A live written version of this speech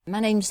My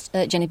name's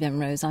Jenny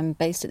Bimrose. I'm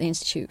based at the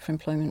Institute for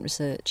Employment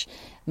Research.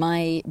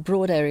 My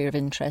broad area of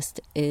interest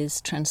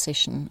is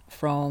transition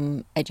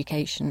from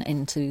education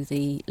into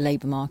the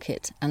labour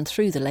market and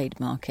through the labour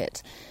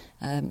market.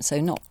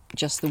 So not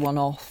just the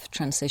one-off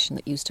transition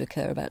that used to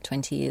occur about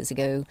 20 years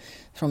ago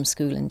from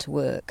school into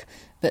work,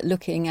 but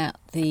looking at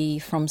the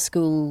from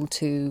school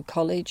to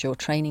college or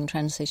training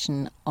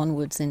transition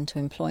onwards into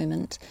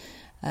employment.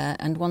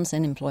 And once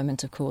in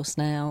employment, of course,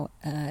 now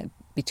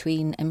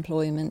between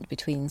employment,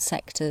 between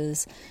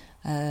sectors,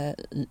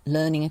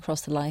 learning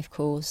across the life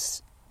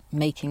course,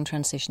 making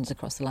transitions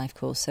across the life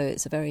course. So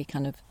it's a very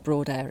kind of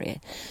broad area.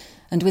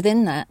 And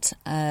within that,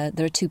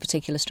 there are two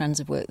particular strands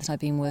of work that I've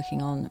been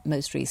working on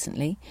most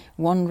recently.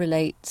 One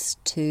relates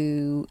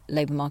to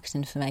labour market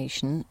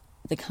information,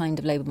 the kind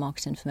of labour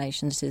market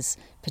information that is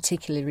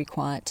particularly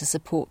required to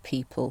support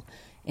people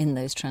in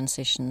those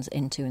transitions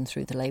into and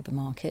through the labour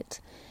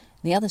market.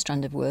 The other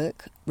strand of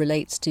work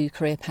relates to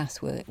career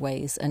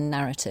pathways and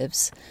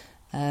narratives,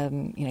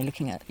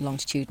 looking at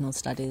longitudinal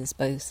studies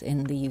both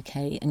in the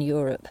UK and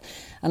Europe.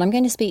 And I'm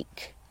going to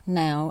speak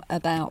now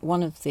about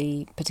one of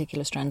the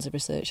particular strands of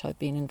research I've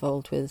been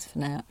involved with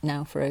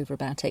for over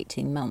about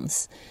 18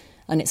 months,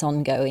 and it's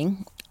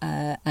ongoing,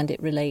 and it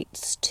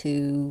relates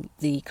to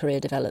the career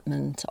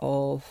development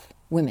of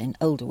women,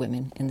 older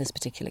women in this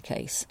particular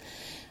case.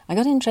 I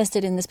got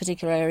interested in this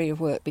particular area of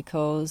work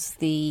because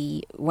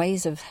the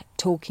ways of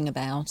talking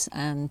about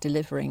and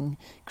delivering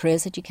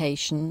careers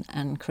education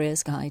and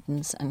careers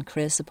guidance and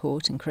career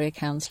support and career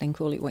counselling,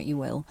 call it what you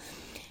will,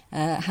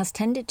 has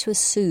tended to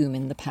assume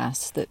in the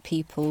past that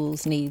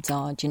people's needs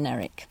are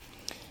generic.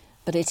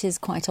 But it is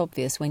quite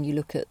obvious when you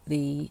look at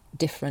the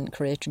different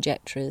career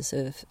trajectories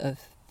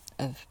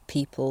of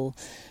people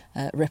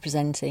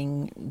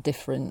representing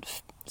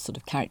different sort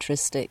of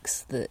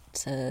characteristics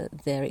that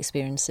their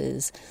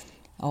experiences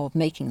of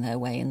making their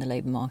way in the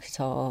labour market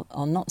are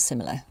not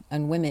similar.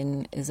 And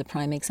women is a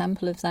prime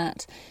example of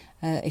that.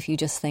 If you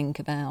just think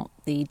about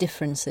the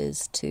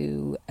differences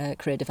to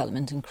career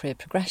development and career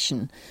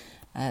progression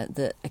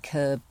that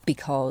occur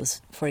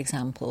because, for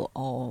example,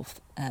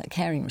 of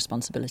caring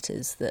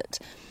responsibilities that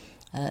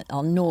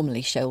are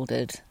normally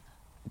shouldered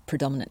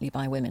predominantly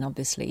by women.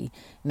 Obviously,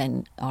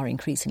 men are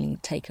increasingly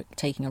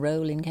taking a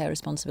role in care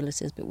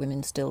responsibilities, but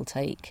women still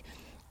take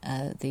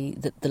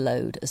the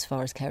load as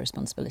far as care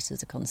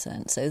responsibilities are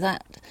concerned. So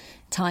that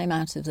time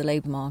out of the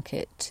labour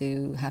market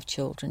to have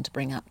children, to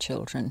bring up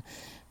children,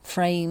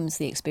 frames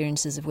the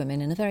experiences of women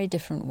in a very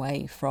different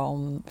way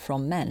from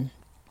men.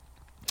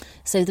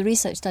 So the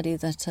research study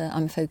that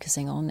I'm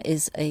focusing on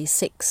is a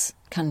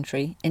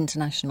 6-country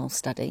international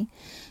study,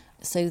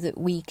 so that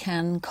we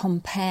can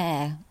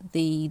compare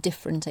the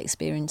different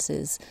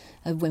experiences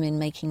of women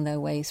making their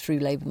way through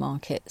labour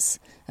markets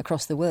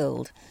across the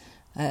world.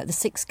 The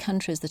 6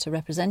 countries that are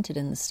represented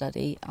in the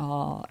study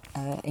are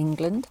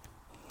England,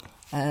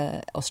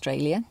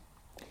 Australia,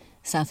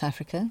 South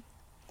Africa,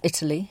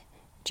 Italy,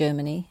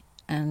 Germany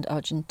and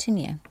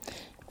Argentina.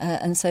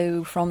 And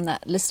so from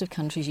that list of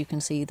countries you can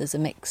see there's a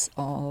mix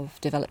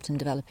of developed and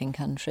developing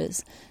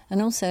countries,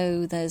 and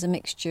also there's a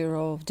mixture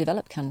of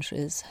developed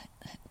countries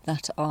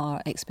that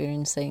are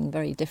experiencing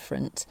very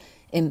different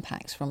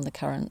impacts from the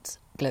current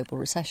global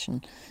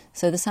recession.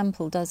 So the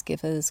sample does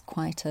give us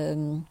quite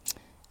a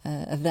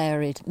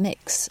varied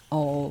mix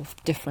of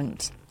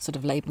different sort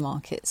of labour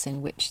markets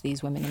in which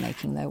these women are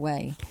making their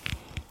way.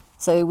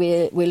 So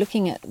we're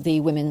looking at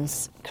the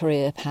women's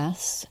career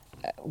paths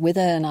with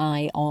an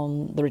eye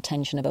on the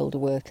retention of older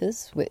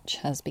workers, which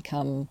has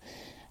become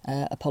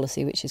a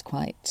policy which is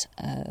quite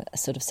a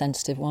sort of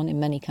sensitive one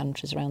in many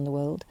countries around the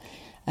world.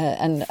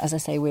 And as I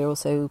say, we're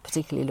also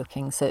particularly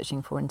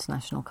searching for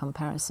international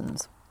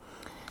comparisons.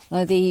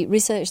 Now, the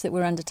research that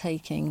we're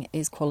undertaking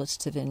is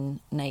qualitative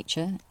in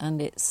nature,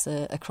 and it's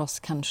a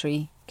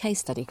cross-country case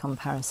study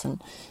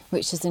comparison,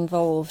 which has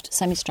involved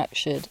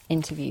semi-structured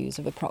interviews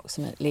of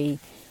approximately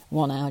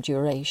 1 hour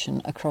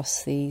duration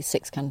across the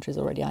 6 countries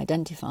already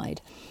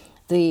identified.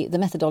 The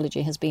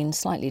methodology has been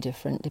slightly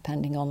different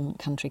depending on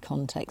country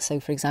context.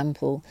 So, for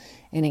example,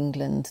 in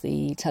England,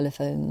 the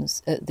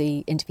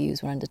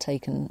interviews were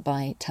undertaken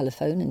by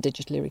telephone and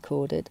digitally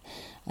recorded.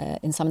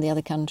 In some of the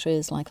other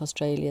countries, like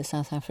Australia,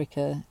 South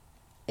Africa,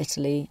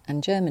 Italy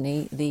and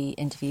Germany, the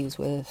interviews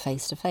were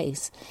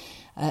face-to-face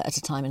at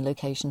a time and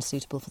location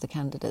suitable for the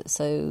candidate.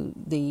 So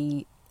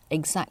the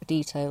exact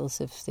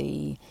details of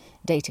the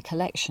data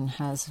collection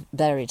has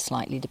varied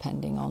slightly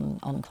depending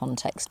on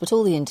context, but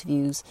all the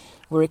interviews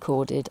were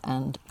recorded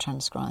and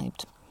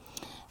transcribed.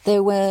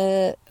 There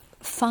were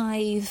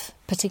 5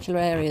 particular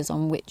areas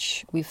on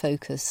which we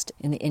focused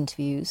in the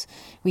interviews.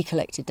 We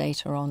collected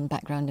data on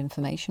background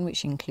information,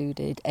 which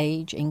included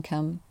age,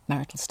 income,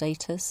 marital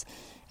status,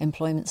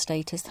 employment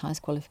status,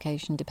 highest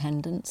qualification,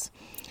 dependents,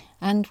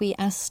 and we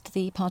asked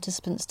the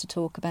participants to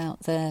talk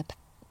about their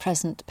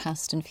present,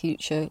 past and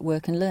future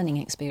work and learning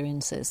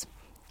experiences.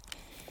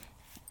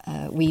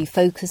 We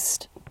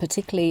focused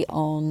particularly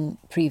on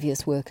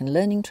previous work and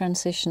learning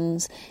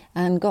transitions,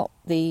 and got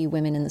the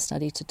women in the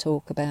study to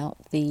talk about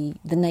the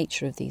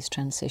nature of these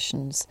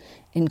transitions,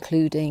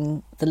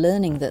 including the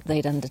learning that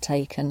they'd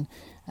undertaken,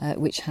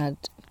 which had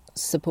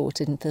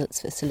supported and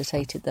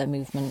facilitated their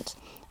movement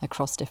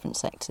across different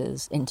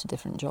sectors into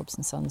different jobs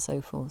and so on and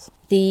so forth.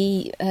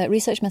 The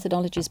research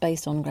methodology is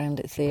based on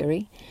grounded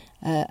theory,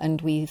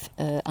 and we've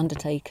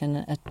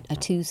undertaken a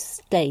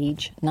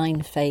two-stage,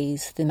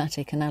 9-phase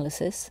thematic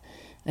analysis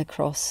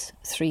across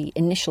 3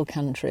 initial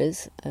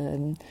countries,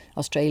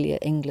 Australia,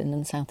 England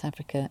and South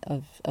Africa,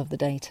 of the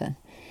data.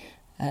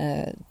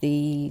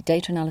 The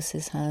data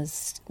analysis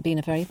has been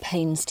a very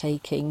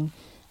painstaking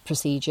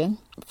procedure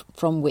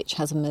from which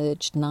has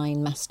emerged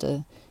 9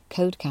 master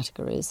code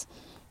categories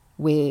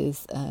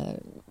with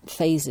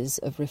phases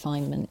of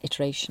refinement,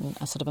 iteration,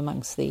 sort of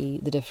amongst the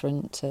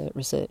different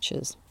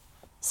researchers.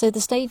 So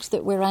the stage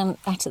that we're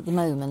at the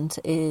moment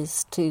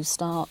is to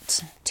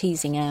start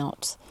teasing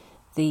out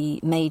the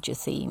major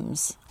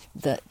themes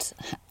that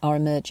are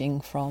emerging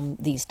from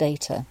these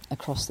data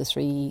across the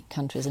 3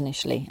 countries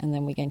initially, and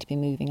then we're going to be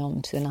moving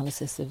on to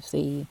analysis of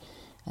the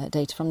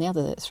data from the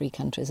other 3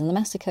 countries. And the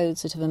master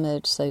codes that have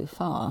emerged so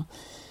far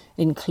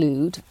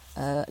include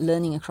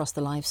learning across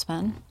the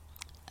lifespan,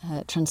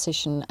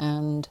 transition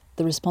and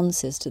the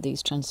responses to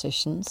these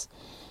transitions.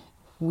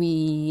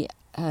 We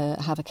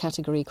have a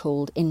category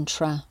called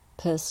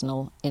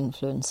intrapersonal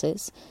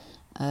influences,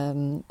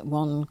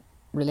 one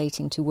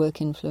relating to work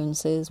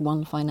influences,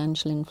 one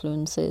financial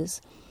influences,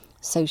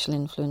 social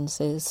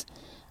influences,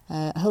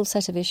 a whole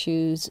set of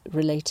issues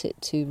related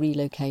to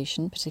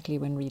relocation, particularly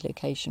when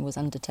relocation was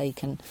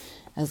undertaken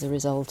as a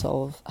result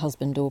of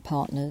husband or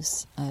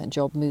partner's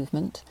job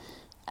movement.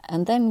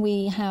 And then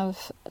we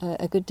have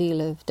a good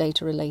deal of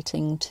data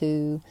relating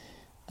to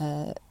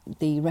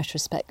the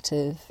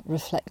retrospective,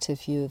 reflective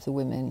view of the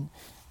women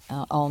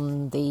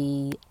on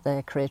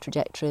their career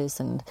trajectories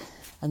and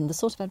the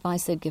sort of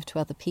advice they'd give to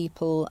other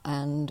people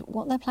and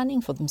what they're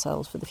planning for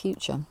themselves for the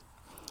future.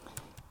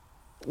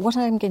 What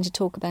I'm going to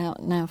talk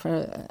about now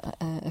for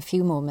a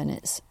few more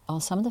minutes are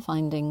some of the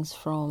findings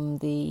from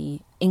the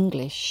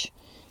English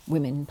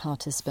women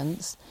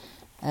participants,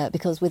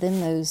 because within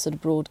those sort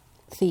of broad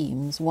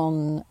themes,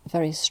 one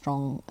very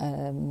strong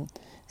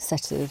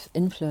set of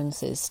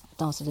influences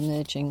started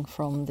emerging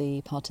from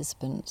the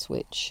participants,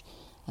 which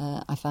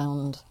I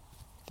found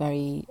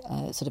very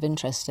sort of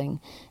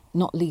interesting,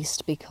 not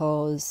least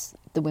because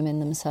the women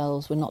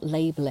themselves were not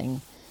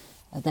labelling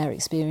their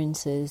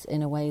experiences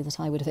in a way that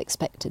I would have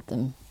expected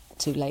them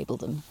to label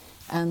them.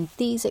 And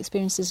these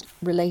experiences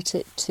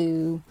related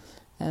to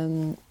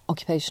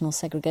occupational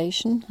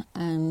segregation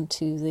and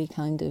to the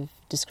kind of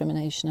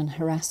discrimination and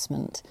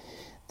harassment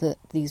that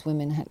these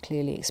women had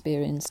clearly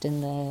experienced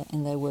in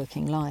their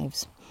working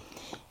lives.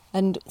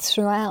 And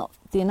throughout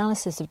the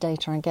analysis of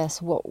data, I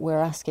guess one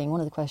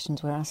of the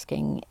questions we're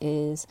asking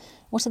is,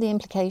 what are the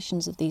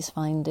implications of these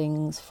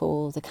findings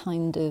for the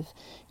kind of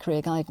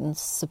career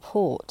guidance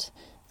support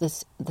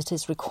that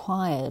is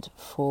required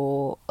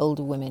for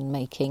older women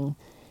making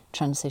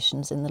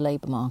transitions in the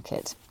labour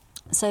market?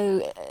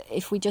 So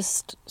if we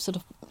just sort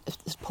of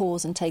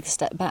pause and take a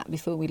step back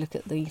before we look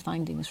at the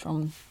findings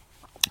from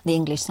the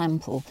English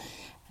sample,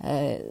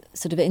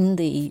 sort of in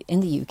the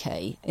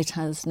UK, it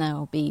has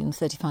now been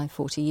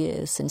 35-40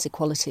 years since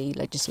equality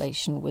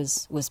legislation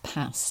was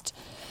passed.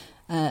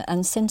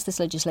 And since this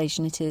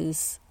legislation, it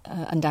is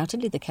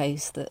undoubtedly the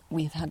case that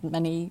we've had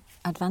many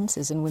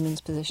advances in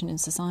women's position in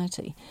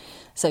society.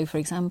 So, for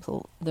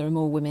example, there are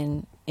more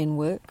women in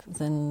work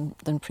than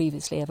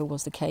previously ever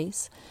was the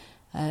case.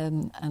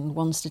 And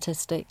one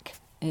statistic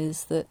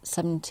is that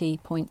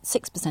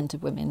 70.6%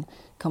 of women,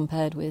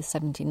 compared with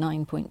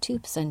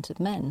 79.2% of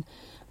men,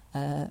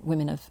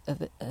 women of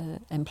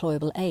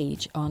employable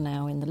age, are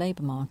now in the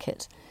labour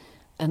market.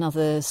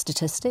 Another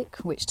statistic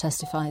which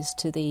testifies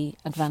to the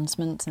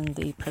advancement and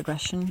the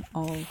progression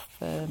of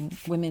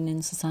women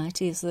in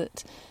society is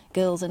that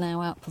girls are now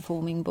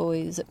outperforming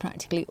boys at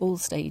practically all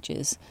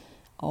stages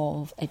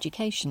of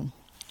education,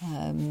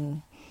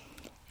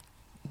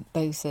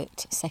 both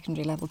at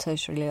secondary level,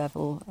 tertiary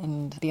level,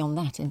 and beyond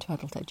that into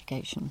adult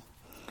education.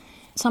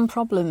 Some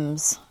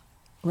problems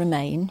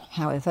remain,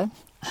 however.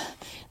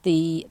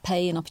 The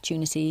pay and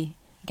opportunity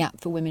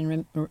gap for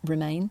women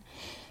remain.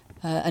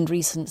 And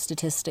recent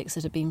statistics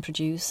that have been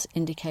produced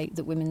indicate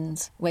that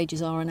women's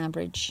wages are on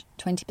average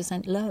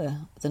 20%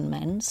 lower than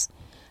men's,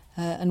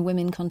 and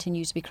women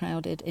continue to be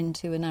crowded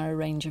into a narrow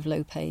range of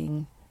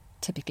low-paying,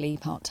 typically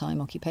part-time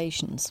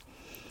occupations.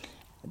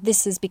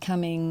 This is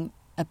becoming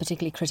a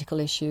particularly critical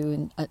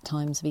issue at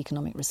times of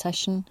economic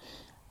recession.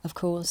 Of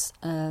course,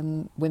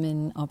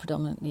 women are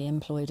predominantly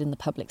employed in the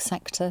public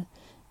sector,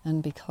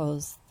 and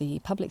because the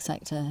public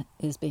sector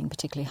is being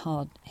particularly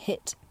hard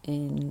hit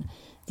in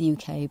the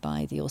UK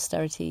by the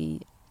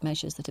austerity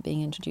measures that are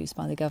being introduced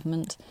by the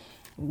government,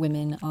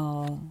 women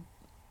are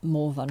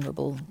more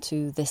vulnerable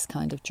to this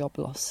kind of job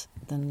loss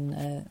than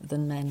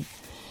men.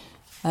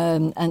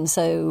 And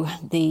so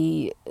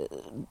the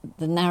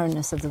the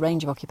narrowness of the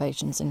range of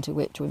occupations into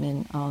which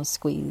women are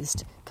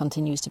squeezed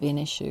continues to be an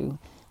issue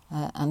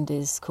and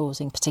is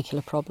causing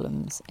particular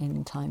problems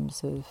in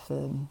times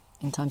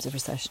of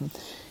recession.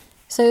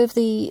 So of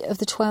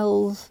the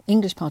 12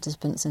 English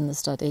participants in the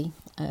study,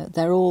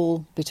 they're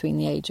all between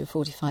the age of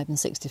 45 and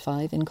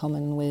 65, in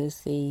common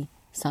with the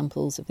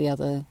samples of the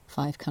other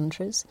 5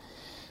 countries.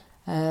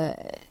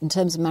 In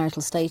terms of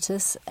marital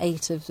status,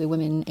 8 of the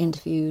women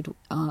interviewed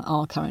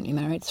are currently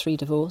married, 3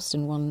 divorced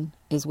and 1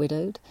 is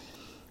widowed.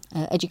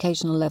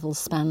 Educational level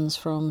spans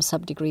from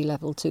sub-degree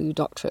level to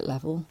doctorate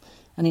level.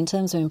 And in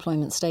terms of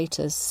employment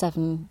status,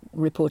 7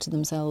 reported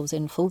themselves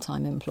in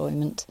full-time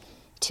employment,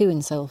 2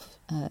 in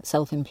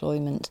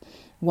self-employment.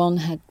 1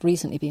 had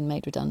recently been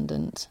made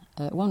redundant,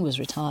 1 was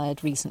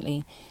retired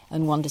recently,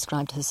 and 1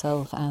 described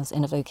herself as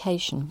in a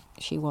vocation.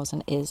 She was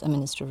and is a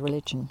minister of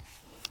religion.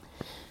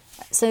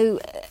 So,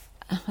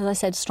 as I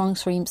said, strong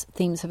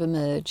themes have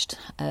emerged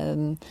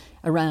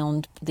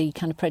around the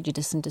kind of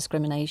prejudice and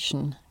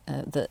discrimination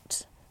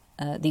that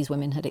these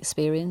women had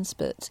experienced,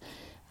 but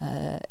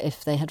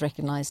if they had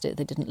recognised it,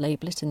 they didn't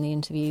label it in the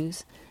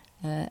interviews,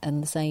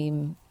 and the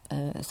same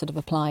sort of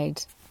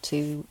applied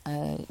to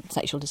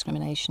sexual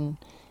discrimination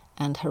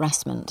and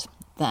harassment,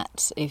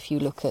 that if you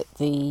look at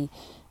the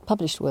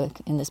published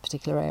work in this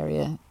particular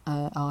area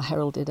are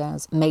heralded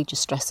as major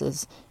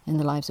stressors in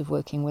the lives of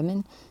working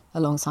women,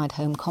 alongside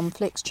home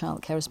conflicts,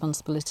 childcare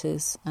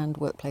responsibilities and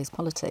workplace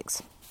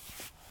politics.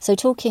 So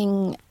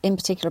talking in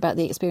particular about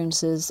the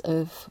experiences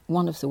of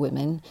one of the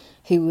women,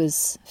 who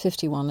was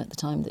 51 at the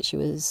time that she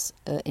was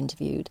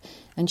interviewed,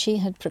 and she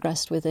had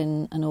progressed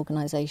within an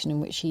organisation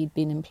in which she'd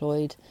been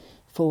employed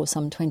for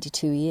some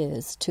 22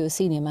 years to a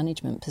senior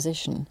management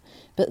position,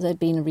 but there'd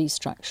been a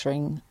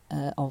restructuring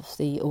of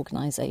the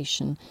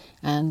organisation,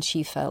 and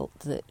she felt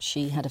that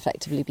she had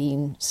effectively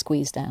been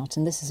squeezed out.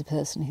 And this is a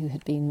person who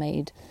had been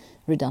made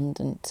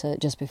redundant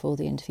just before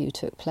the interview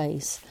took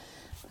place,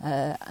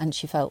 and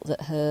she felt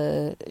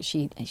that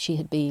she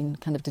had been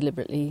kind of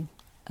deliberately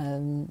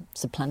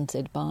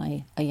supplanted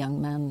by a young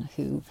man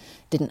who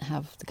didn't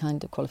have the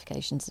kind of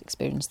qualifications and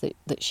experience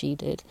that she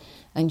did,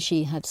 and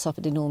she had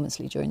suffered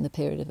enormously during the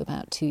period of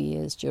about 2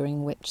 years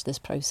during which this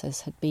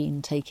process had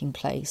been taking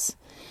place.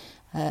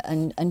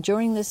 And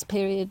during this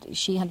period,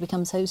 she had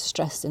become so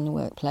stressed in the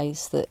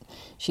workplace that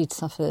she'd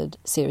suffered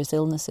serious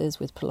illnesses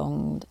with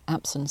prolonged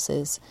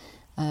absences.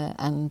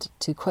 And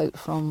to quote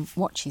from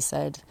what she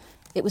said,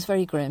 "It was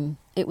very grim.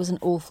 It was an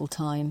awful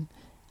time.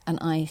 And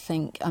I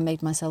think I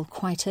made myself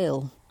quite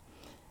ill.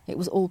 It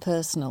was all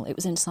personal. It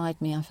was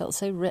inside me. I felt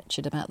so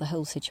wretched about the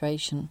whole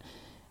situation.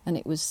 And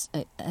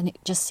it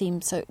just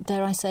seemed so,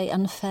 dare I say,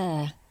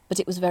 unfair. But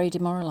it was very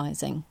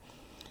demoralising.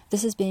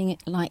 This is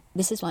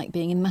like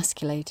being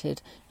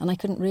emasculated, and I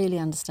couldn't really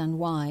understand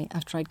why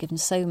after I'd given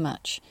so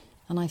much,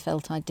 and I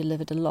felt I'd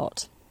delivered a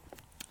lot."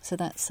 So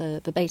that's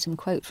a verbatim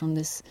quote from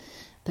this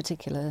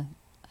particular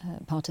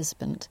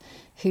participant,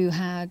 who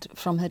had,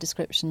 from her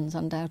descriptions,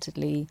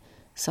 undoubtedly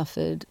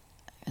suffered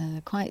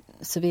quite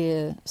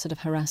severe sort of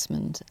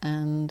harassment,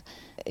 and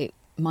it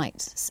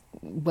might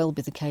well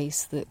be the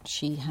case that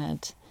she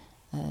had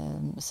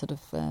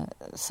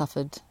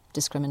suffered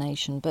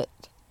discrimination, but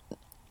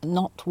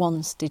not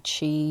once did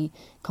she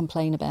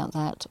complain about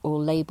that or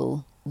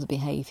label the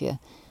behaviour,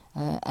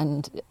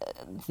 and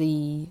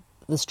the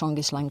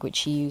strongest language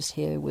she used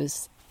here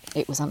was,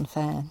 it was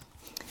unfair.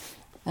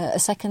 A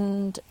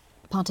second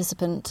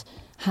participant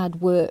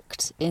had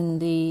worked in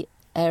the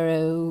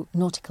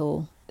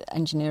aeronautical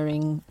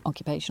engineering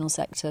occupational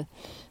sector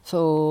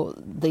for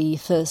the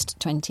first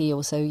 20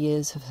 or so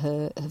years of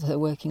her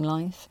working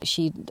life.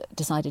 She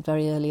decided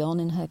very early on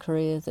in her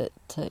career that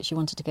she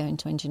wanted to go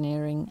into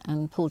engineering,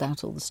 and pulled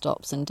out all the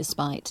stops, and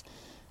despite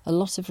a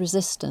lot of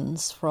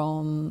resistance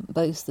from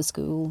both the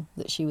school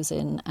that she was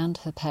in and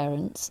her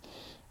parents,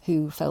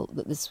 who felt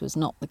that this was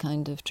not the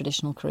kind of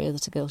traditional career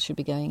that a girl should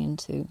be going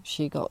into,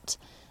 she got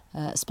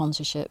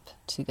sponsorship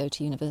to go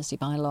to university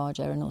by a large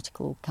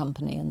aeronautical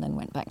company, and then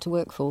went back to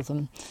work for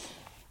them.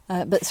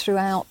 But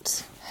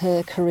throughout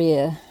her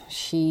career,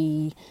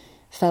 she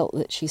felt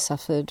that she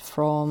suffered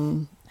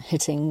from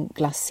hitting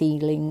glass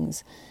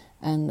ceilings,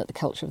 and that the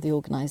culture of the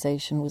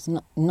organisation was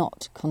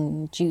not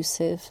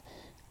conducive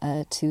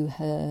to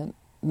her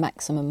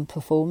maximum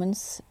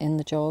performance in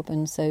the job,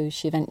 and so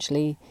she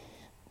eventually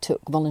took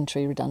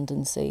voluntary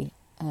redundancy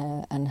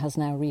and has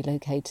now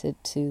relocated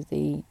to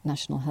the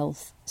National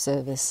Health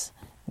Service,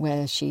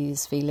 where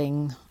she's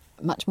feeling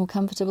much more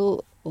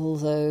comfortable,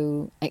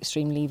 although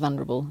extremely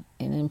vulnerable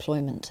in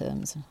employment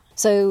terms.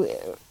 So,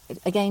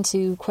 again,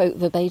 to quote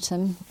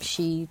verbatim,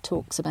 she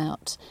talks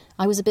about,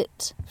 "I was a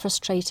bit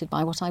frustrated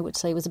by what I would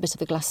say was a bit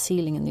of a glass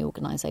ceiling in the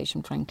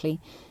organisation,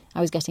 frankly.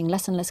 I was getting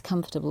less and less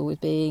comfortable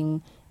with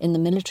being in the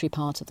military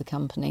part of the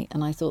company,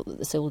 and I thought that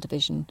the civil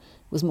division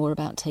was more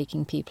about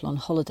taking people on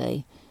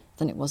holiday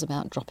than it was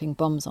about dropping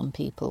bombs on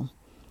people.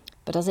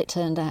 But as it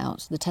turned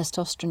out, the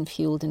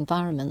testosterone-fuelled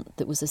environment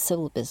that was a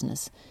civil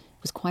business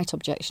was quite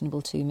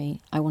objectionable to me.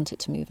 I wanted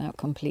to move out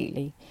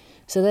completely.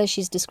 So there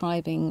she's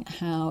describing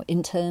how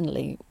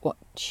internally what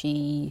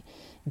she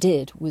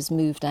did was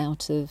moved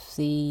out of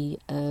the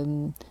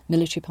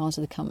military part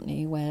of the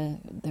company where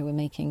they were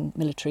making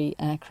military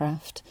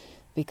aircraft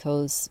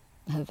because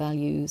her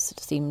values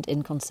seemed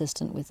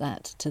inconsistent with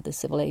that, to the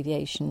civil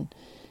aviation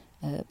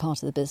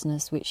part of the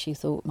business, which she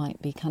thought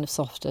might be kind of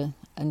softer,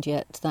 and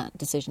yet that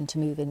decision to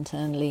move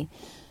internally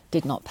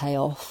did not pay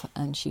off,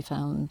 and she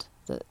found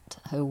that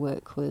her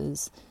work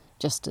was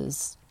just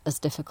as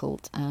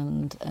difficult,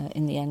 and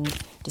in the end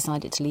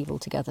decided to leave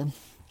altogether.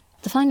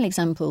 The final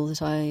example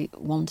that I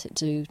wanted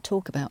to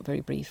talk about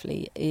very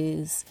briefly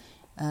is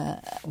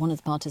one of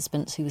the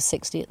participants who was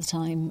 60 at the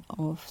time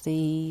of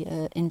the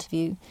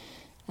interview.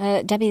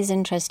 Debbie is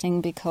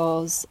interesting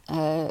because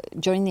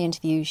during the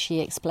interview she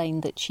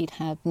explained that she'd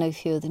had no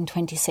fewer than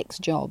 26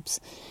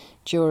 jobs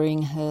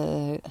during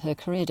her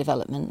career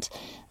development.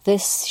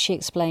 This, she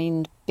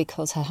explained,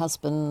 because her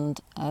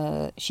husband,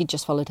 she'd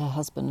just followed her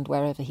husband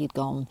wherever he'd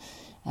gone.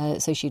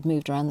 So she'd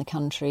moved around the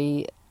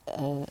country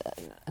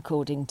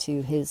according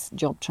to his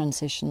job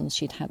transitions.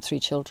 She'd had 3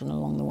 children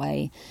along the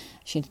way.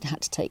 She'd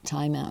had to take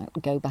time out,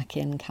 go back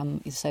in,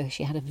 come. So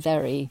she had a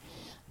very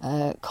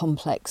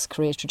complex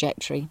career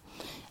trajectory.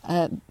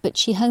 But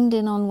she honed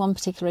in on one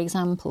particular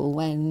example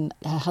when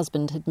her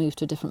husband had moved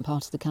to a different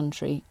part of the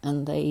country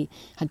and they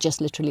had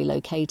just literally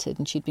located,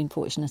 and she'd been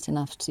fortunate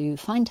enough to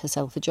find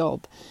herself a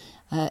job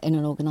in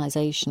an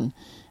organisation.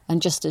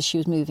 And just as she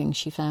was moving,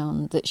 she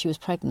found that she was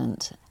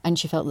pregnant, and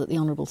she felt that the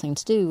honourable thing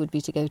to do would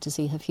be to go to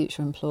see her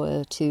future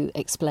employer to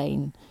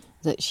explain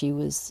that she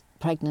was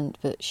pregnant,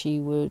 but she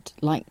would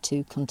like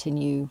to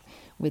continue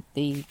with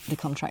the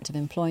contract of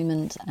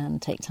employment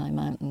and take time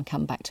out and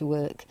come back to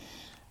work.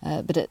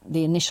 But at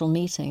the initial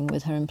meeting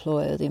with her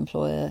employer, the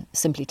employer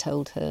simply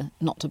told her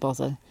not to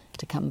bother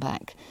to come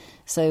back.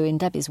 So in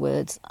Debbie's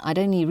words, I'd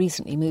only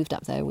recently moved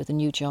up there with a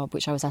new job,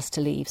 which I was asked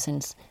to leave,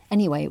 since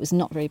anyway it was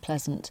not very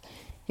pleasant.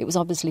 It was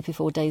obviously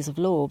before days of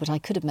law, but I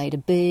could have made a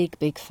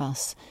big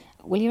fuss.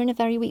 Well, you're in a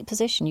very weak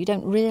position. You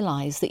don't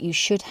realise that you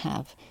should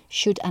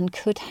and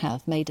could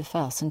have made a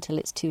fuss until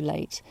it's too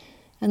late.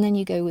 And then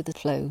you go with the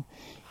flow.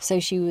 So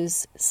she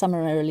was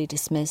summarily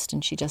dismissed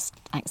and she just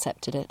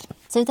accepted it.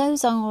 So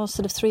those are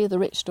sort of 3 of the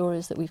rich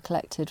stories that we've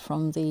collected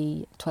from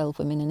the 12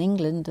 women in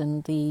England,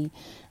 and the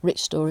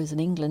rich stories in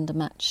England are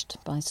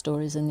matched by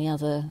stories in the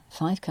other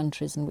 5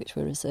 countries in which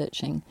we're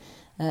researching,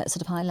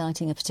 sort of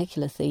highlighting a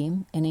particular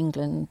theme. In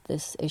England,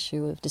 this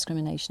issue of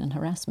discrimination and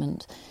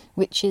harassment,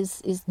 which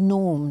is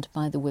normed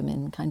by the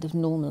women, kind of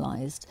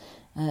normalised.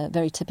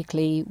 Very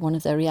typically, one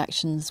of their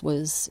reactions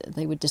was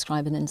they would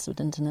describe an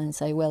incident and then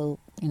say, well,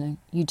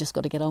 you just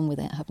got to get on with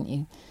it, haven't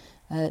you?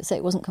 So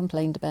it wasn't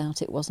complained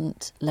about, it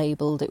wasn't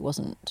labelled, it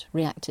wasn't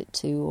reacted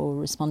to or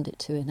responded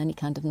to in any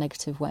kind of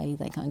negative way.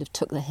 They kind of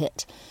took the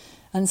hit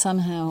and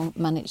somehow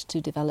managed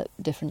to develop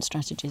different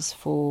strategies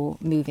for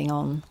moving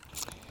on.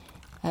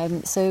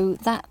 So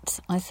that,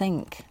 I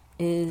think,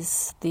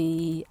 is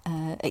the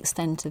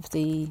extent of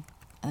the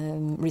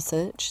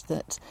research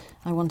that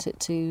I wanted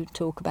to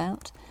talk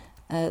about.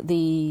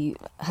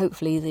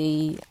 Hopefully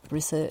the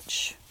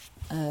research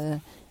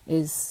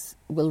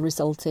will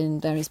result in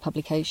various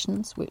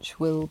publications which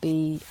will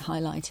be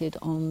highlighted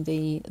on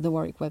the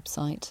Warwick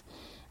website.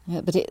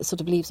 But it sort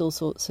of leaves all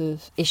sorts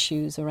of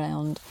issues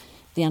around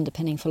the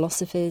underpinning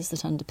philosophies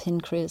that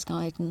underpin careers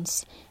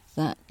guidance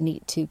that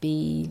need to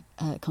be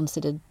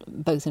considered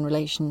both in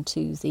relation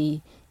to the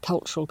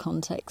cultural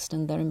context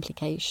and their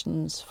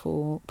implications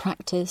for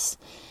practice.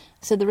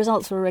 So the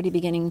results are already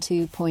beginning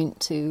to point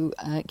to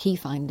key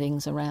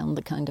findings around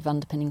the kind of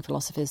underpinning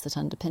philosophies that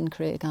underpin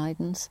career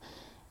guidance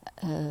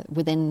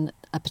within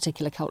a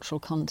particular cultural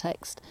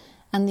context,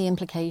 and the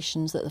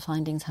implications that the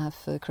findings have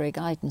for career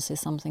guidance is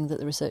something that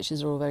the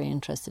researchers are all very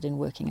interested in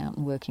working out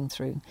and working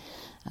through.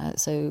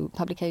 So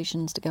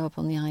publications to go up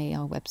on the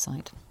IER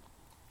website.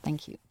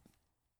 Thank you.